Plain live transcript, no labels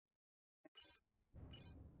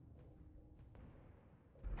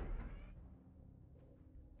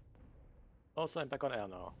Also, I'm back on air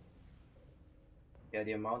now. Yeah,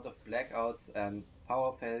 the amount of blackouts and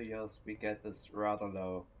power failures we get is rather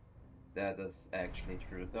low. That is actually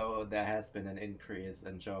true, though there has been an increase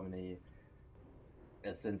in Germany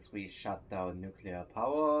since we shut down nuclear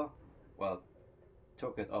power. Well,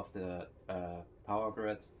 took it off the power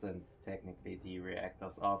grid since technically the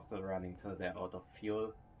reactors are still running till they're out of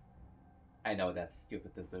fuel. I know that's a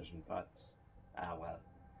stupid decision, but well.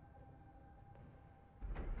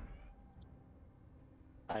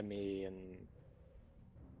 I mean,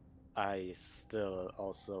 I still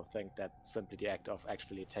also think that simply the act of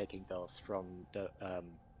actually taking those from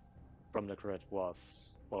the grid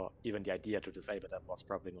was, or even the idea to disable them was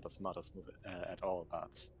probably not the smartest move at all.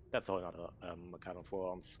 But that's all another kind of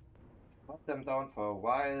worms. Cut them down for a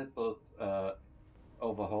while, but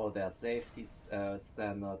overhaul their safety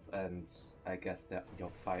standards, and I guess that you're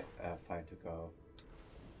fine to go.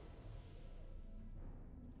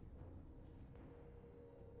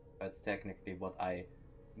 That's technically what I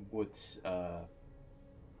would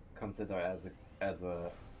consider as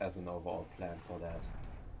an overall plan for that.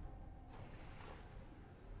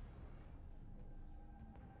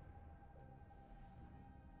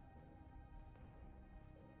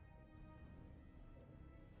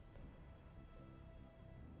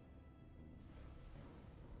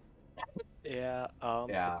 Yeah, the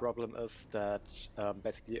Yeah, problem is that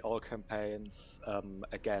basically all campaigns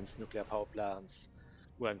against nuclear power plants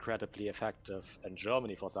were incredibly effective in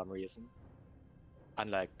Germany for some reason,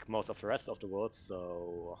 unlike most of the rest of the world.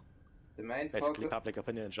 So the main basically, focus. public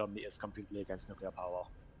opinion in Germany is completely against nuclear power.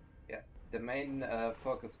 Yeah, the main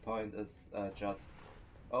focus point is just,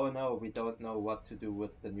 oh no, we don't know what to do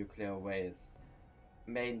with the nuclear waste.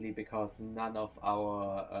 Mainly because none of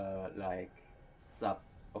our sub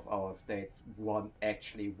of our states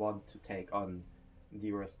actually want to take on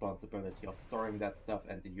the responsibility of storing that stuff,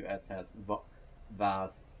 and the US has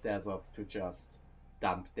vast deserts to just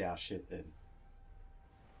dump their shit in.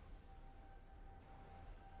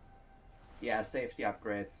 Yeah, safety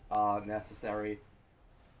upgrades are necessary,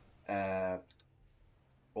 uh,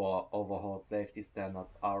 or overhauled safety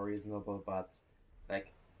standards are reasonable, but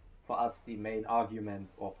like for us, the main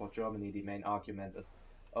argument, or for Germany, the main argument is,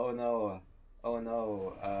 oh no, oh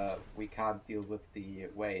no, we can't deal with the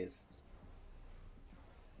waste,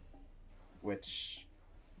 which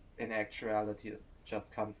in actuality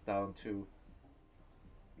just comes down to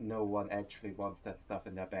no one actually wants that stuff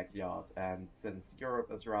in their backyard. And since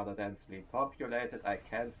Europe is rather densely populated, I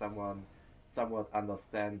can somewhat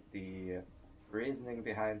understand the reasoning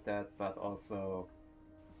behind that, but also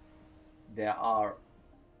there are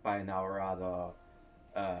by now rather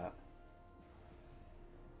uh,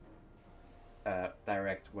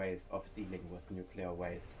 direct ways of dealing with nuclear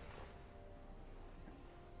waste.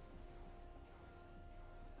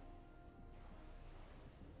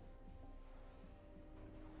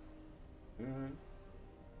 Mm.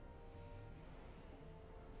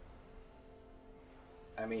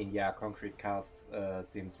 I mean, yeah, concrete casks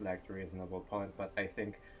seems like a reasonable point, but I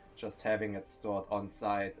think just having it stored on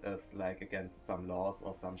site is like against some laws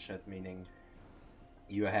or some shit, meaning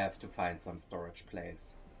you have to find some storage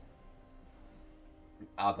place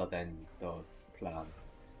other than those plants.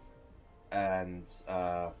 And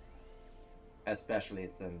especially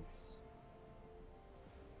since.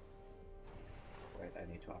 Wait,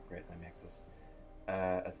 I need to upgrade my maxes.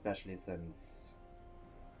 Especially since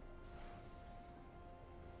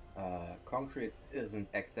concrete isn't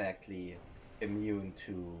exactly immune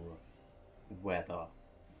to weather.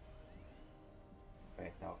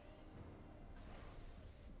 Right now,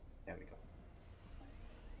 there we go.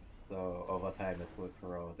 So over time it will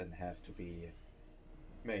corrode and have to be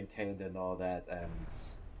maintained and all that, and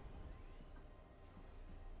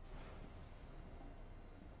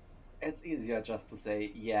it's easier just to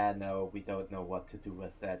say, yeah, no, we don't know what to do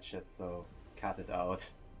with that shit, so cut it out.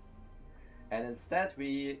 And instead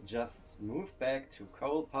we just move back to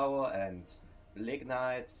coal power and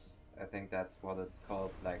lignite. I think that's what it's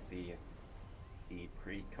called, like the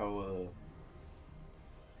pre-coal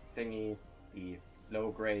thingy, the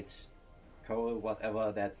low-grade coal,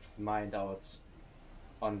 whatever that's mined out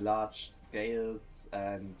on large scales,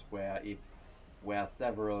 and where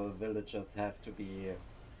several villages have to be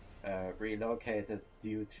relocated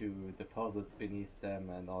due to deposits beneath them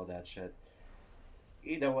and all that shit.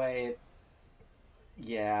 Either way,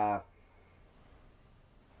 yeah,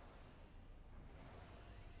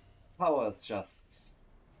 power is just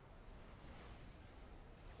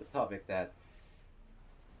a topic that's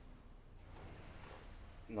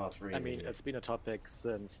not I mean, really. it's been a topic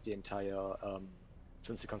since the entire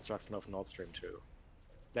since the construction of Nord Stream 2.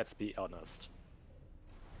 Let's be honest.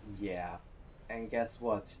 Yeah. And guess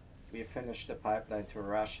what? We finished the pipeline to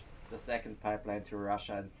Russia, the second pipeline to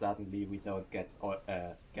Russia, and suddenly we don't get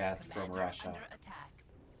gas from Russia. Under attack.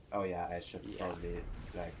 Oh yeah, I should probably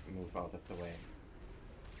like move out of the way.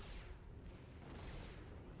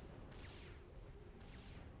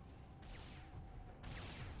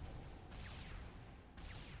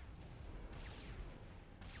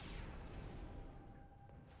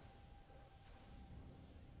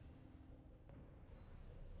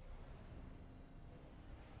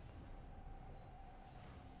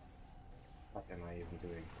 What am I even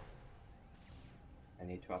doing? I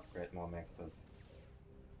need to upgrade more maxes.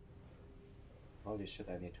 Holy shit,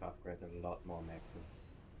 I need to upgrade a lot more maxes.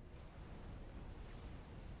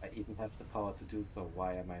 I even have the power to do so,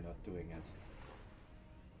 why am I not doing it?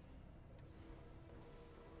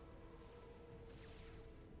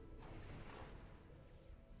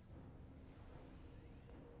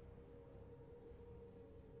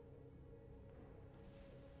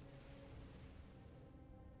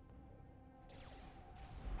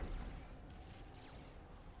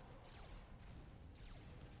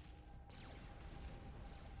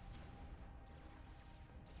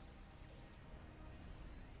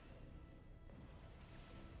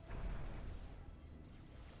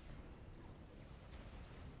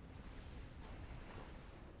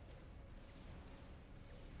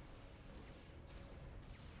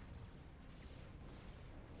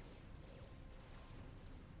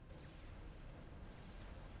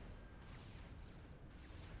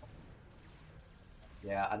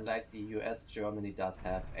 Yeah, unlike the US, Germany does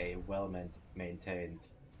have a well-maintained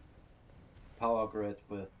power grid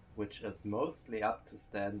which is mostly up to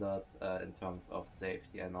standard in terms of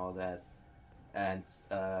safety and all that. And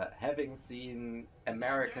having seen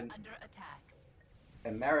American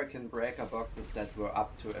breaker boxes that were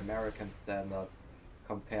up to American standards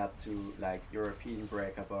compared to like European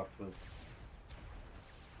breaker boxes,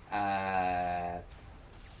 yeah.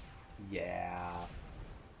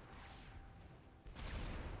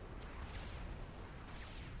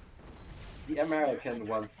 The American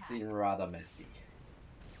ones seem rather messy.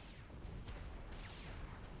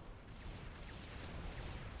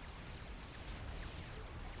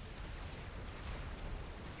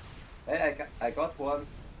 Hey, I got one.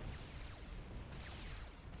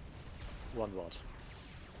 One what?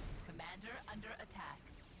 Commander under attack.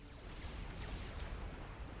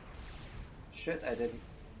 Shit, I didn't.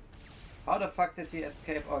 How the fuck did he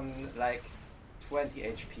escape on like 20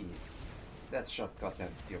 HP? That's just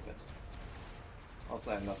goddamn stupid.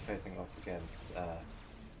 Also, I'm not facing off against. Commander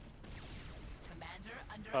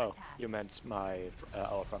under Oh, attack. you meant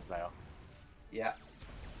our front player. Yeah.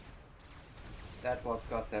 That was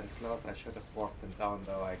goddamn close. I should have walked him down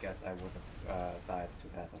though. I guess I would have died to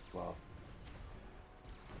that as well.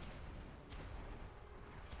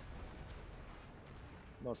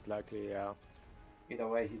 Most likely, yeah. Either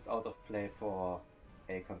way, he's out of play for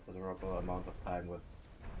a considerable amount of time with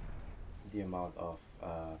the amount of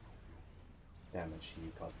damage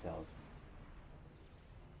he got dealt.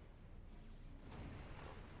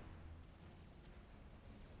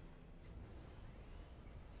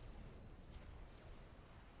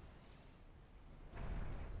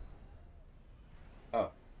 Oh.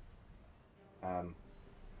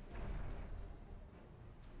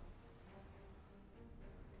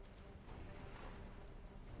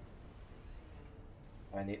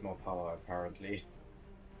 I need more power, apparently.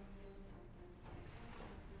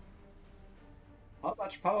 How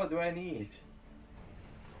much power do I need?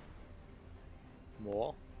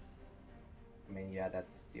 More? I mean, yeah,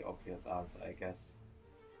 that's the obvious answer, I guess.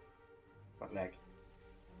 But like...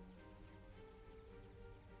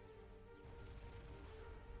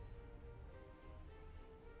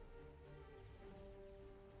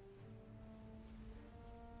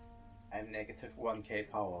 I'm negative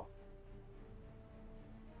 1k power.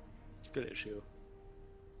 Skill issue.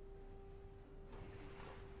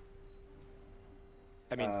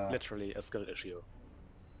 I mean, literally a skill issue.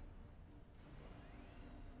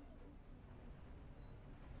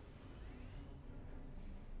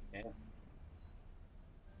 Yeah.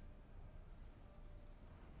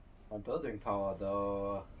 My building power,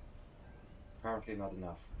 though, apparently not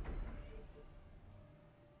enough.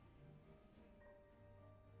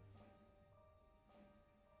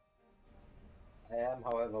 I am,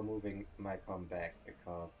 however, moving my com back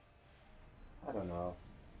because, I don't know,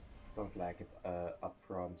 don't like it up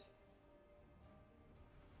front.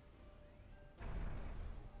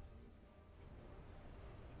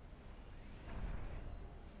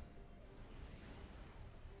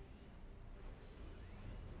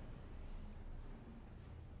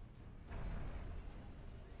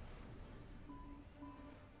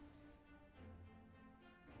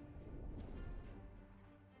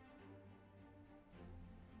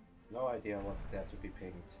 No idea what's there to be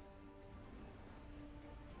pinged.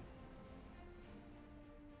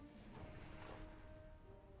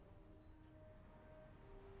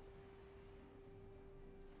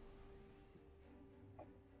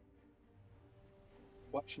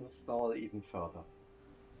 Watch me stall even further.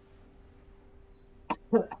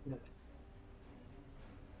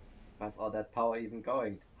 Where's all that power even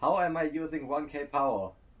going? How am I using 1k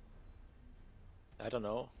power? I don't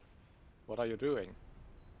know. What are you doing?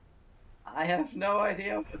 I have no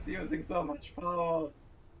idea what's using so much power.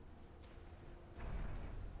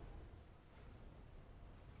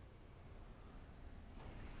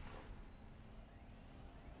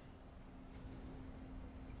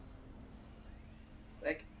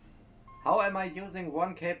 Like, how am I using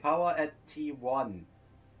 1k power at T1?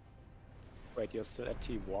 Wait, you're still at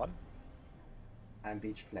T1? I'm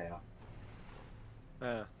beach player.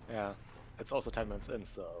 Yeah. It's also 10 minutes in,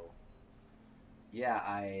 so... Yeah,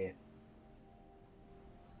 I...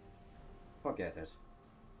 Forget it.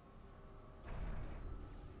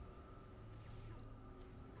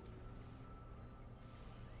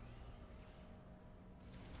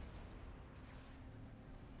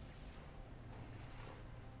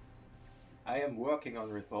 I am working on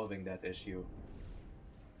resolving that issue.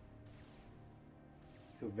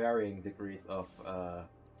 To varying degrees of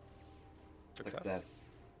success.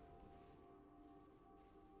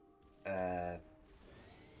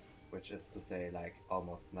 Which is to say, like,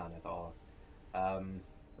 almost none at all.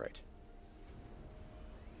 Right.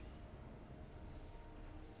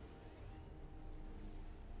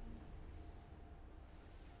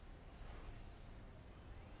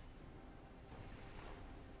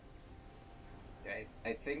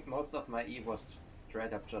 I think most of my E was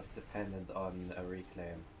straight up just dependent on a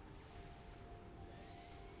reclaim.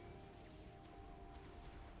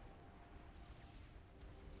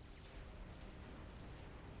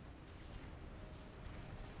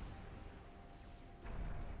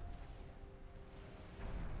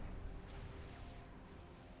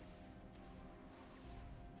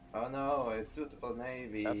 Oh no, a suit or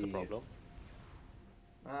navy. That's a problem.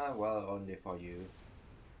 Ah, well, only for you.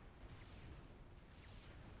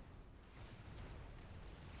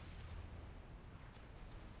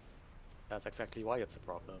 That's exactly why it's a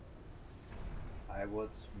problem. I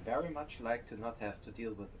would very much like to not have to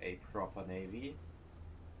deal with a proper navy.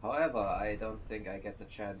 However, I don't think I get the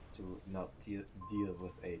chance to not deal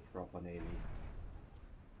with a proper navy.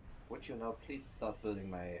 Would you now please start building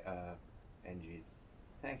my NGs?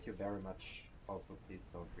 Thank you very much. Also, please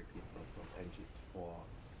don't repeat those NGs for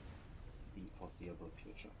the foreseeable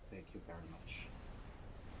future. Thank you very much.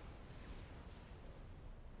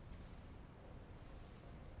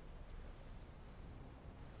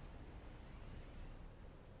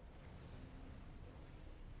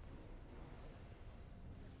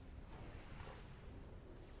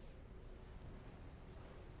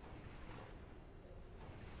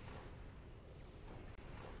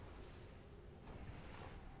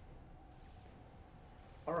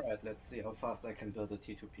 Alright, let's see how fast I can build a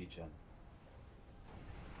T2P gen.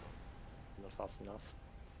 Not fast enough.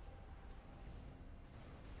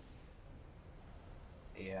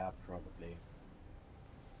 Yeah, probably.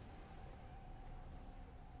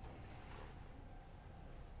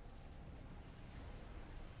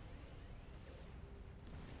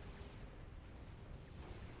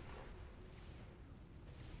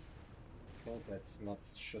 Okay, that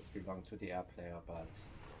nuts should belong to the air player, but...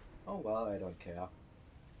 oh well, I don't care.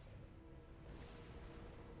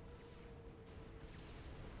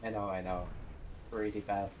 I know. Greedy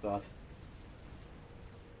bastard.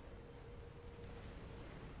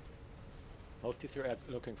 Most if you're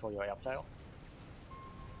looking for your air player.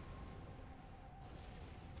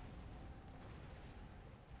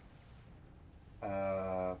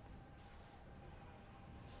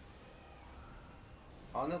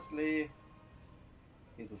 Honestly,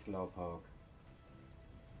 he's a slowpoke.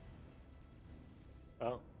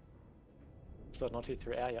 Oh. So not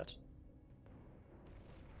T3 air yet?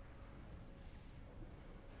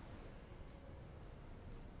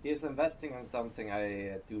 He is investing in something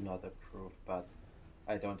I do not approve, but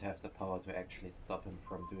I don't have the power to actually stop him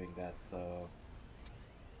from doing that, so...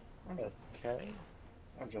 I'm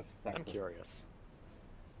just stuck. I'm curious.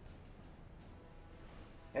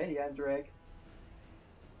 Hey, Yandrake.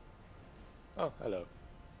 Oh, hello.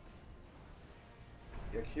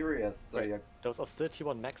 You're curious, so Wait, you're... those are still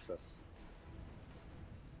T1 maxes.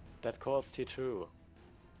 That cores T2.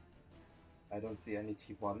 I don't see any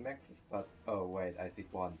T1 maxes, but... oh wait, I see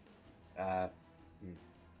one.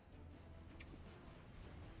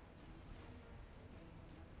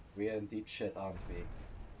 We're in deep shit, aren't we?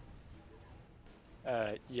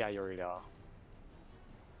 Yeah, you really are.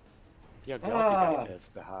 You're gonna Ah, be minutes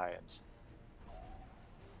behind.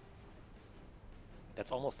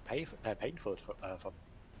 That's almost painful for.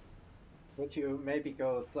 would you maybe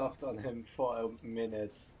go soft on him for a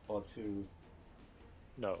minute or two?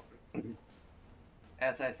 No.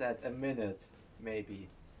 As I said, a minute, maybe.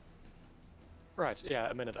 Right, yeah,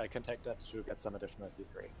 a minute. I can take that to get some additional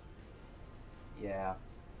D3. Yeah.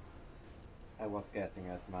 I was guessing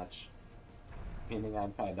as much. Meaning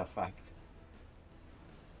I'm kind of fucked.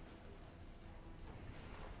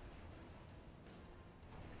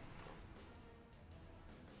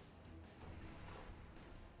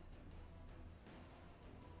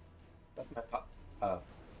 That's my top. Oh.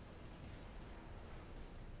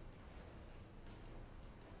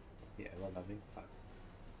 Yeah, well, loving fuck.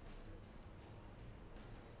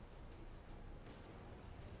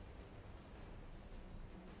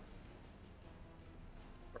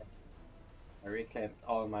 I reclaimed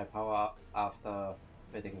all my power after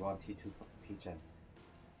bidding 1 T2 P-Gen.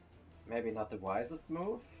 Maybe not the wisest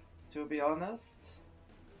move, to be honest.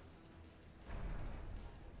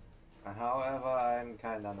 However, I'm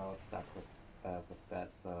kinda now stuck with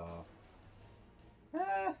that, so...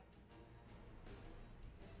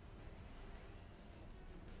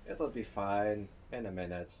 It'll be fine in a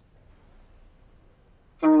minute.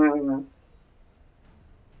 You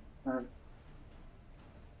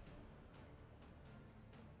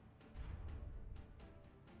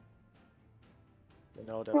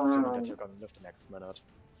know, that's assuming that you're gonna live the next minute.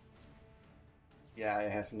 Yeah, I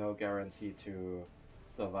have no guarantee to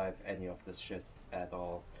survive any of this shit at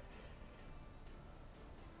all.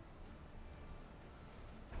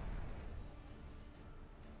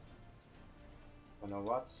 You know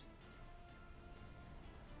what?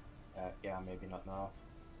 Yeah, maybe not now.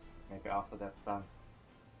 Maybe after that's done.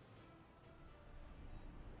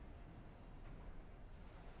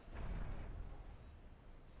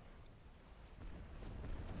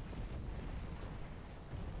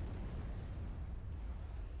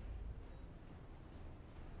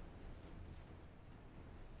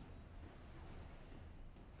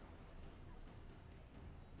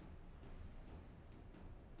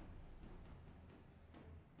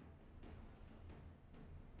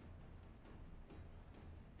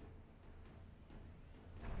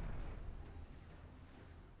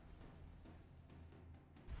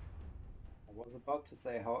 I was about to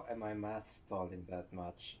say, how am I mass stalling that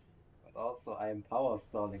much? But also, I am power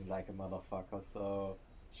stalling like a motherfucker, so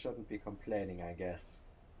shouldn't be complaining, I guess.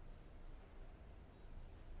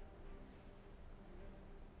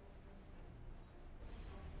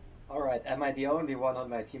 Alright, am I the only one on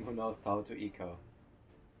my team who knows how to eco?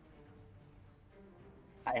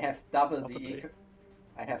 I have double the Possibly. eco.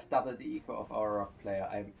 I have double the eco of our rock player.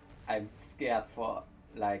 I'm scared for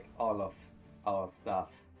like all of our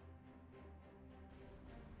stuff.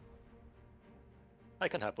 I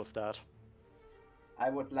can help with that. I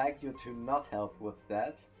would like you to not help with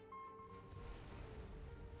that.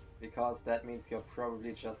 Because that means you're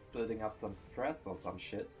probably just building up some strats or some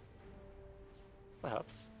shit.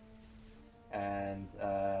 Perhaps. And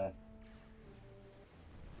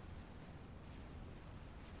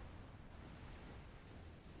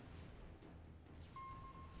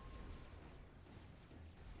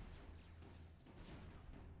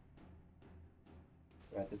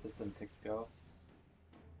where did the syntax go?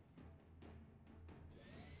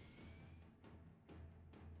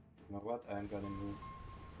 You know what? I'm gonna move.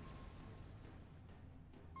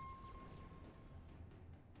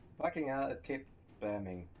 Fucking hell, it kept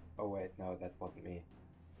spamming. Oh wait, no, that wasn't me.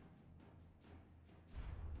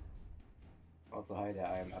 Also, hi there,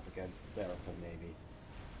 I am up against Seraphim, maybe.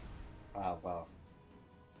 Ah, well.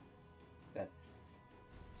 That's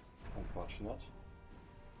unfortunate.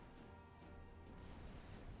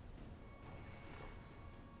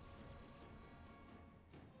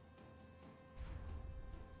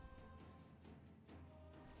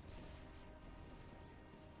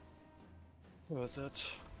 Who is it?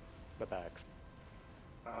 The bags.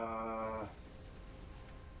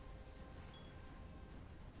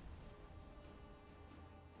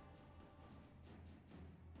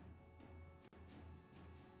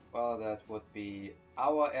 Well, that would be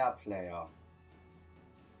our air player.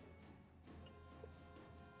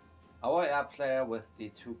 Our air player with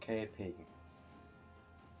the 2k ping.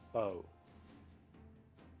 Oh.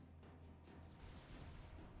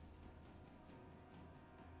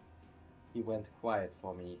 He went quiet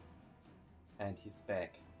for me. And he's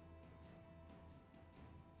back.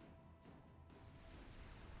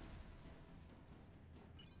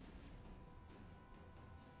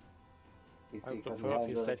 I would prefer if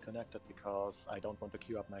you stayed connected because I don't want to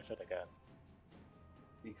queue up my shit again.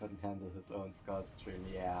 he couldn't handle his own Scout stream,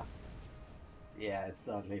 yeah. Yeah, it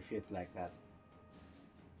certainly feels like that.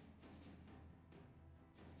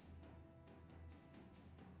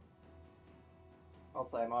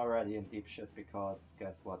 Also, I'm already in deep shit because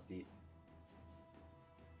guess what?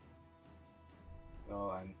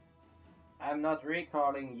 Oh, I'm not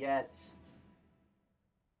recalling yet.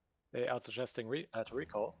 They are suggesting to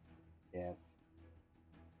recall. Yes.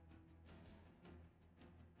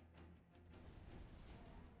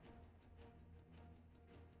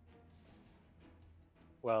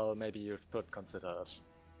 Well, maybe you could consider it.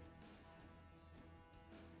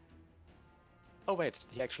 Oh wait,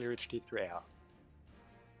 he actually reached T3R.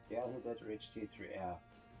 Yeah, he did reach T3R.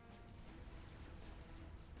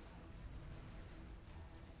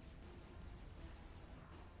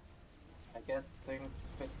 I guess things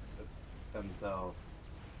fix themselves.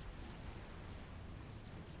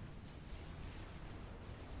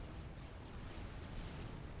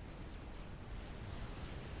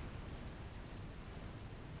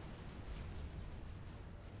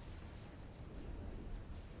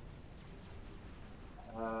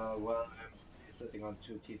 Well, I'm sitting on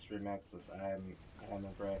 2 T3 maxes. I'm in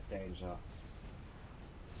grave danger.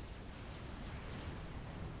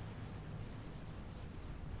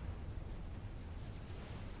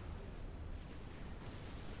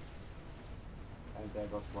 And there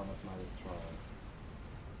was one of my destroyers.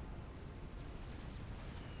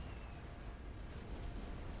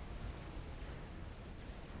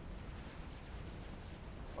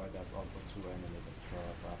 Oh, there's also 2 enemy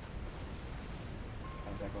destroyers up.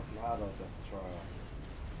 And there goes my other destroyer.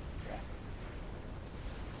 Yeah.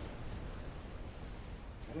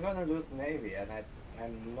 I'm gonna lose Navy, and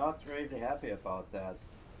I'm not really happy about that.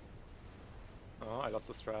 Oh, I lost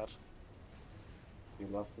the strat. You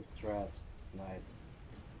lost the strat. Nice.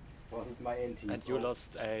 Was it my inties? And you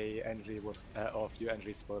lost a energy with, or a few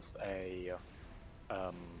energies with a,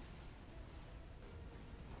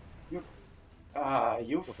 You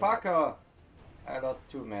with a fucker! I lost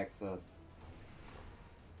 2 maxes.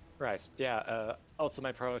 Right, yeah, also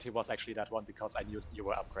my priority was actually that one because I knew you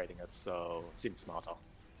were upgrading it, so seemed smarter.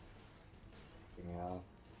 Yeah.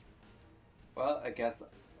 Well, I guess.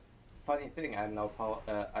 Funny thing, I'm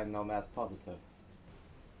now mass positive.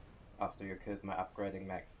 After you killed my upgrading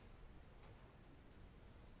max.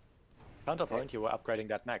 Counterpoint, you were upgrading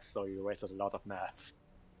that max, so you wasted a lot of mass.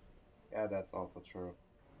 Yeah, that's also true.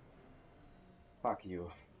 Fuck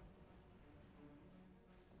you.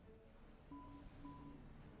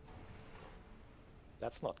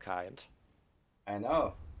 That's not kind. I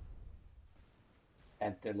know.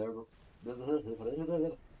 And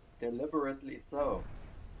deliberately so.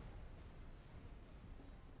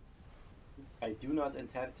 I do not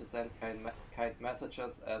intend to send kind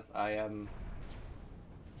messages, as I am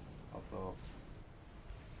also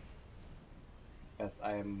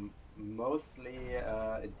mostly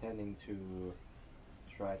intending to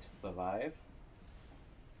try to survive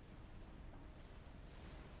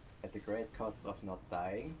at the great cost of not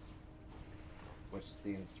dying, which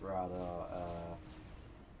seems rather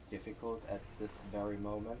difficult at this very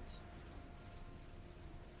moment.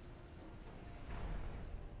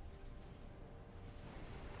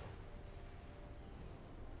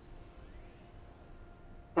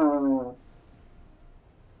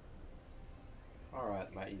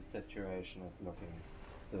 Alright, my E situation is looking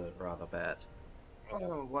still rather bad.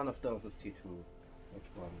 Oh, one of those is T2. Which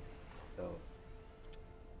one? Those.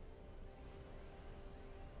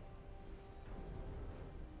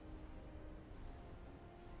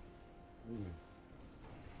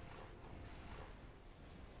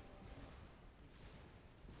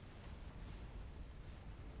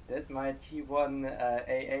 Did my T1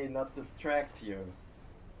 AA not distract you?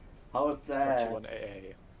 How's that? Or T1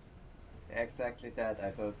 AA. Exactly that.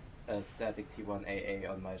 I built a static T1 AA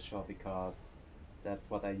on my shore because that's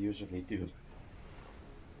what I usually do.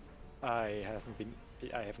 I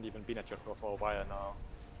haven't even been at your core for a while now.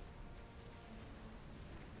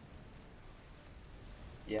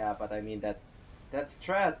 Yeah, but I mean that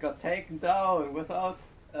strat got taken down without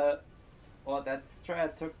or that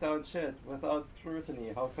strat took down shit without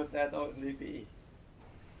scrutiny. How could that only be?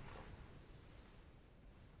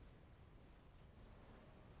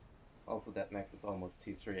 Also, that max is almost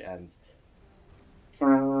T3 and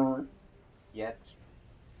yet.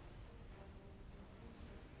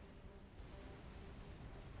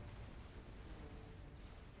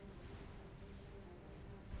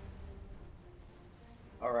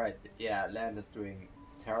 Alright, yeah, land is doing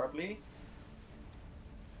terribly.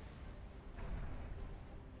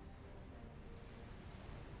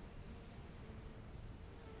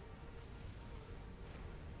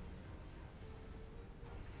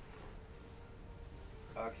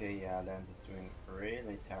 Okay, yeah, land is doing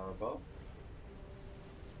really terrible.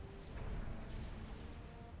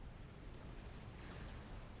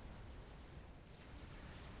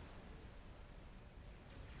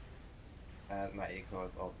 And my eco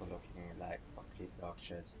is also looking like complete dog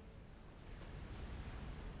shit.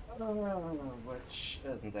 Which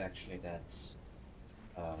isn't actually that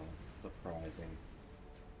surprising.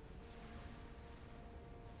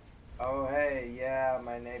 Oh hey, yeah,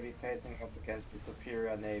 my navy facing off against the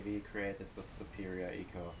superior navy created with superior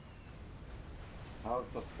eco. How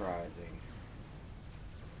surprising.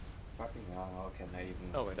 Fucking hell, how can I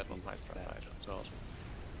even... Oh wait, that was my compete with strike, that? I just thought.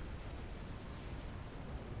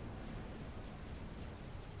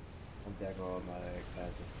 And there go my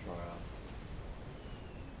destroyers.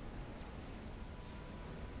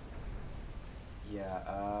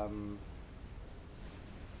 Yeah,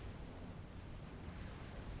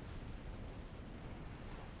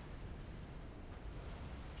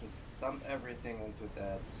 just dump everything into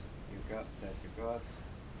that you got,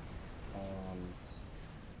 and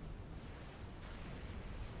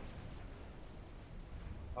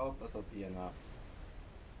hope it'll be enough,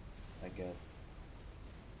 I guess,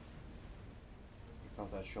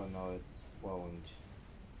 because I sure know it won't.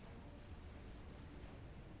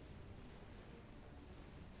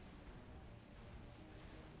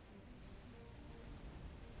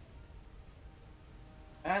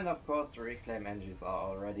 And of course the reclaim engines are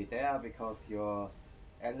already there because your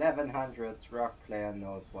 1100 rock player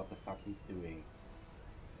knows what the fuck he's doing.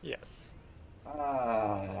 Yes. This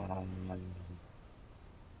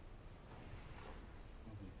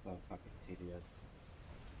is so fucking tedious.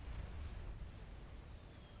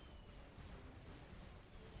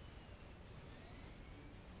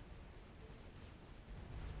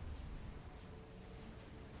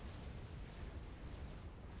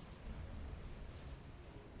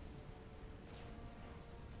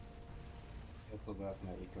 So where's my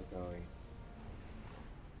eco going?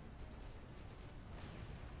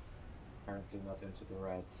 Apparently not into the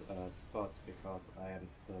red spots because I am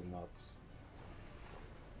still not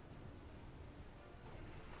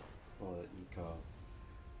full eco.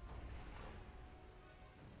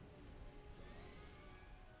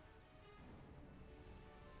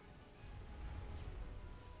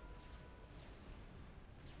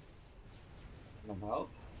 Can help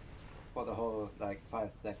for the whole like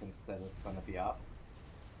 5 seconds that it's gonna be up.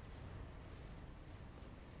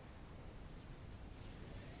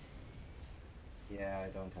 Yeah, I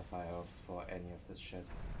don't have high hopes for any of this shit.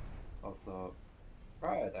 Also,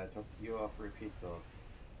 right, I took you off repeat though.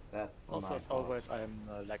 That's Also, my as fault. always,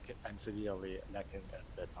 I'm severely lacking in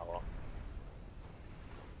willpower.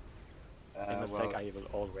 A mistake Well, I will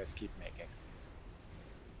always keep making.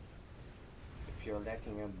 if you're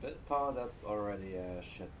lacking in willpower, that's already a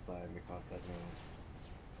shit sign because that means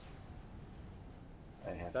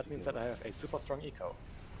I have That to means deal that I with. have a super strong eco.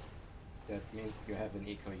 That means you have an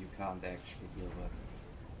eco you can't actually deal with.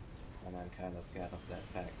 And I'm kinda scared of that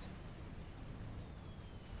fact.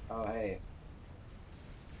 Oh hey.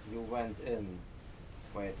 You went in.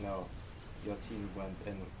 Wait, no. Your team went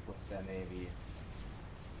in with their navy.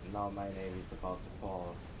 Now my navy's about to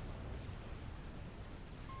fall.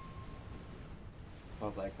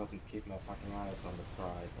 Because I couldn't keep my fucking eyes on the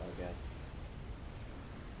prize, I guess.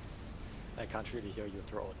 I can't really hear you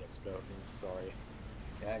through all the explosions, sorry.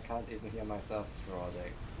 Yeah, I can't even hear myself through all the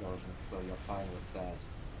explosions, so you're fine with that.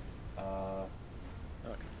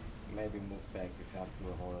 Okay. Maybe move back, you can't do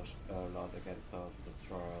a whole lot against those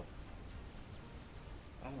destroyers.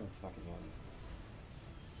 I don't fucking know.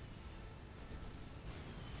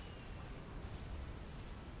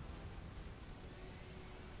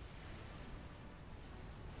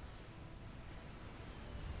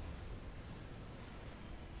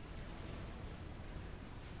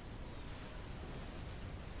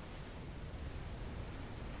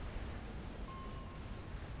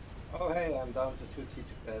 Oh hey, I'm down to 2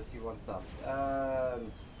 T1 subs,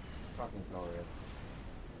 and fucking glorious.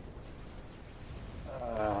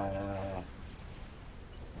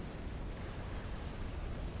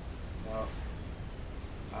 No,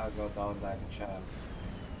 I'll go down like a champ.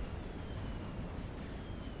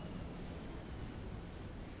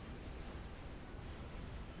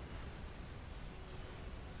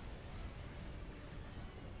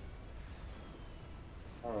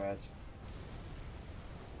 Alright.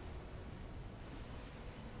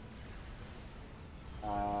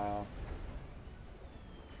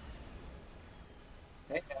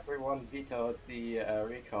 Hey, everyone vetoed the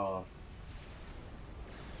recall.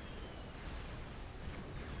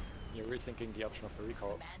 You're rethinking the option of the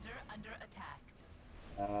recall. Commander under attack.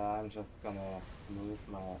 I'm just gonna move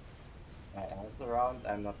my My ass around,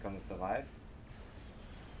 I'm not gonna survive.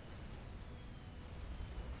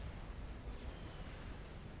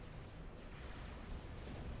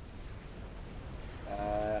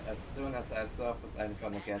 As soon as I surface, I'm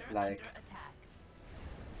gonna get like...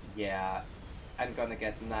 Yeah, I'm gonna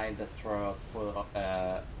get 9 destroyers full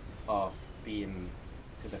of beam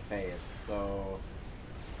to the face, so...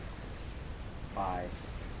 Bye.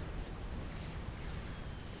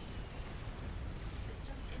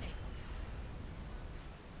 System enabled.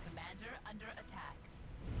 Commander under attack.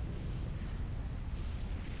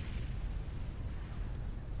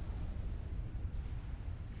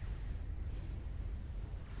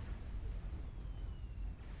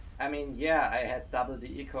 I mean, yeah, I had double the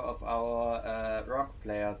eco of our rock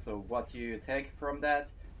player, so what do you take from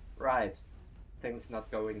that? Right, things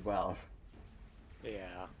not going well.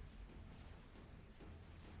 Yeah.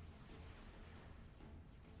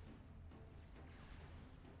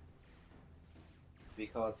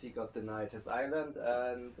 Because he got denied his island,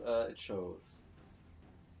 and it shows.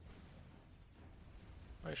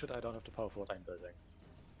 Why should I don't have the power for what I'm building?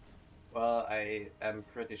 Well, I am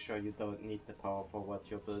pretty sure you don't need the power for what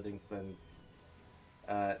you're building, since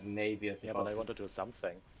Navy is Yeah, about but I want to do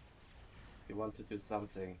something. You want to do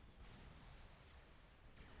something.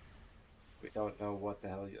 We don't know what the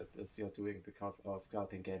hell it is you're doing, because our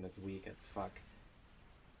scouting game is weak as fuck.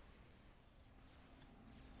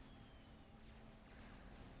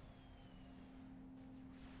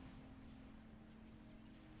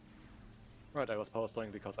 Right, I was power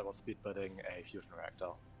stalling because I was speed building a fusion reactor.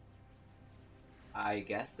 I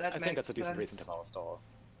guess that I makes think that's a decent sense. reason to power stall.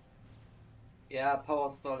 Yeah, power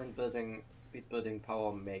stalling building, speed building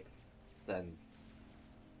power makes sense.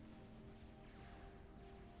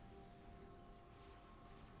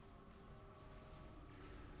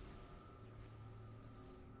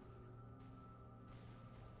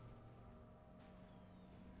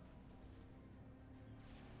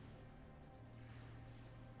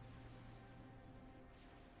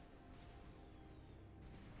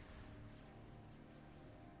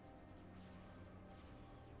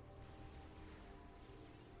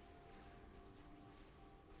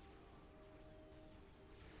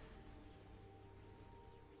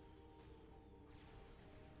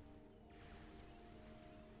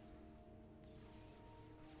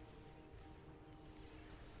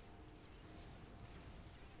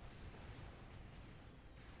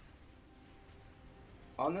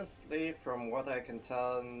 Honestly, from what I can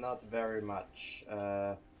tell, not very much.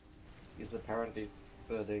 He's apparently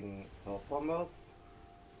building torp bombers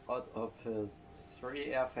out of his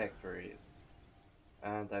 3 air factories.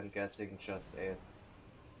 And I'm guessing just AS...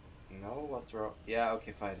 No, what's wrong? Yeah,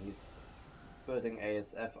 okay, fine. He's building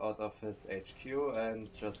ASF out of his HQ and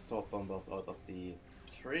just torp bombers out of the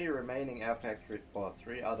 3 remaining air factories, or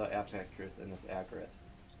 3 other air factories in his air grid.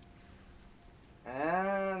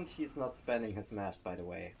 And he's not spending his mass, by the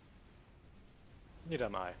way. Neither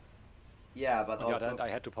am I. Yeah, but On the other also hand, I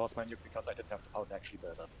had to pause my nuke because I didn't have the power to actually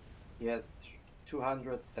build it. he has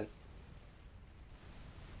 200 and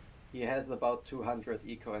he has about 200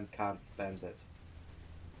 eco and can't spend it.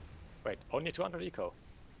 Wait, only 200 eco?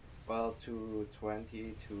 Well,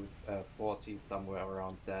 220 to 40, somewhere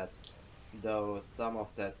around that. Though some of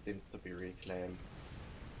that seems to be reclaimed.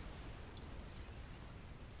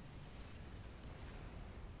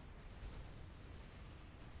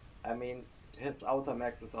 I mean, his outer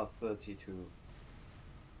maxes are still T2.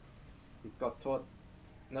 He's got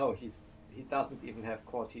no, he doesn't even have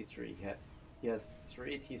core T3. He has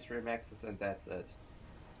 3 T3 maxes and that's it.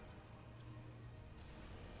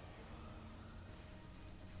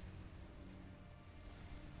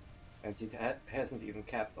 And he hasn't even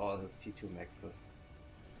capped all his T2 maxes.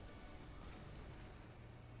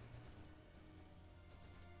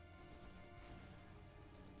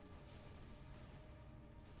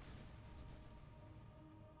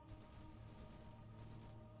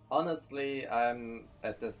 Honestly, I'm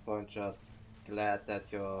at this point just glad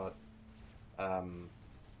that your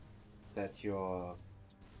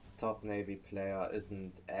top Navy player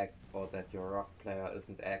isn't or that your rock player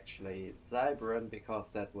isn't actually Cybran,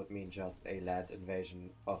 because that would mean just a land invasion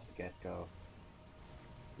off the get-go.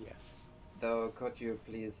 Yes. Though, could you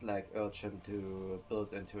please urge him to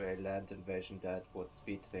build into a land invasion that would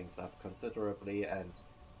speed things up considerably, and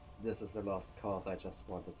this is a lost cause I just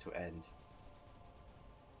wanted to end.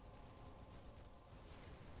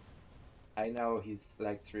 I know he's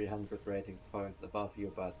 300 rating points above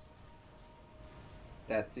you, but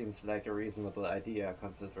that seems like a reasonable idea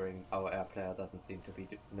considering our air player doesn't seem to be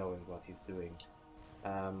knowing what he's doing.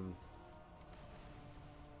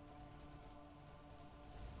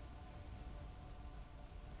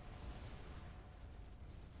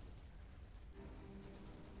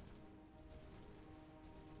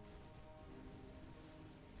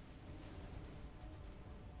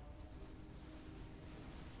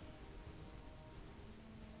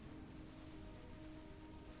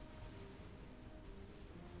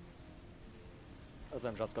 So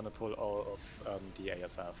I'm just gonna pull all of the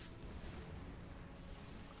ASF.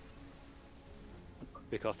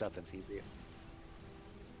 Because that seems easy.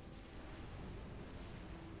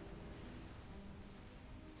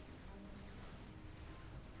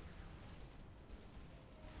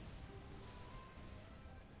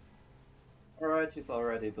 Alright, he's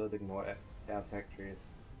already building more air factories.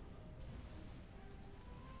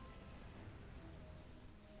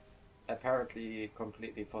 Apparently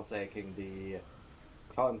completely forsaking the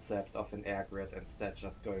concept of an air grid, instead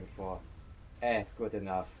just going for good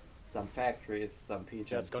enough. Some factories, some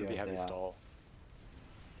PGs Yeah, it's gonna be here and heavy there. stall.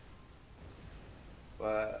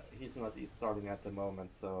 But he's not e-stalling at the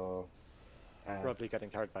moment, so... Probably getting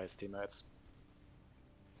carried by his teammates.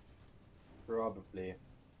 Probably.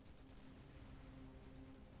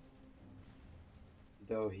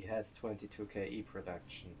 Though he has 22k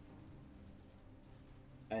e-production.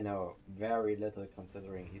 I know, very little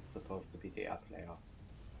considering he's supposed to be the air player.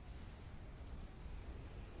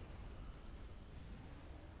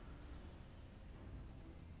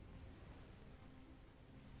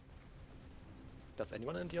 Does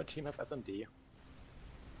anyone in your team have SMD?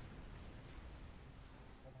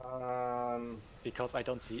 Because I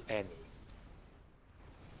don't see any.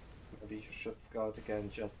 Maybe you should scout again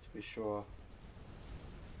just to be sure.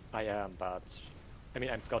 I am, but... I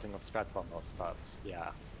mean, I'm scouting of strat bombers, but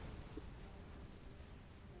yeah.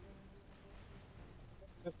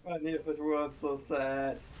 It's funny if it weren't so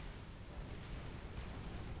sad.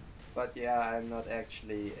 But yeah, I'm not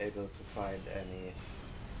actually able to find any.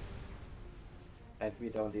 And we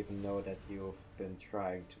don't even know that you've been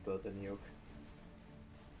trying to build a nuke.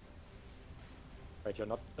 Wait, you're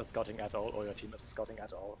not scouting at all, or your team isn't scouting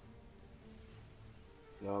at all?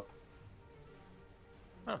 Nope.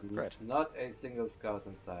 Oh, great. Not a single scout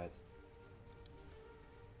inside.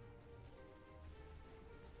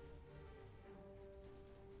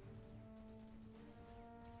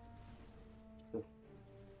 Just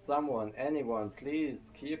someone, anyone,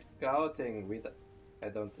 please keep scouting. I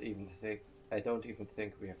don't even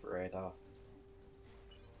think we have radar.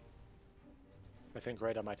 I think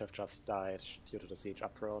Raider might have just died due to the siege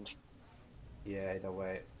up front. Yeah, either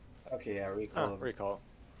way. Okay, yeah, recall. Recall.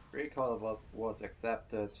 Recall was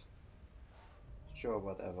accepted. Sure,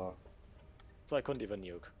 whatever. So I couldn't even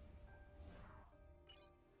nuke.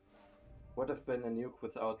 Would have been a nuke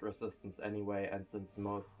without resistance anyway, and since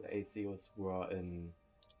most ACOs were in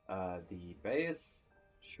the base,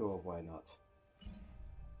 sure, why not?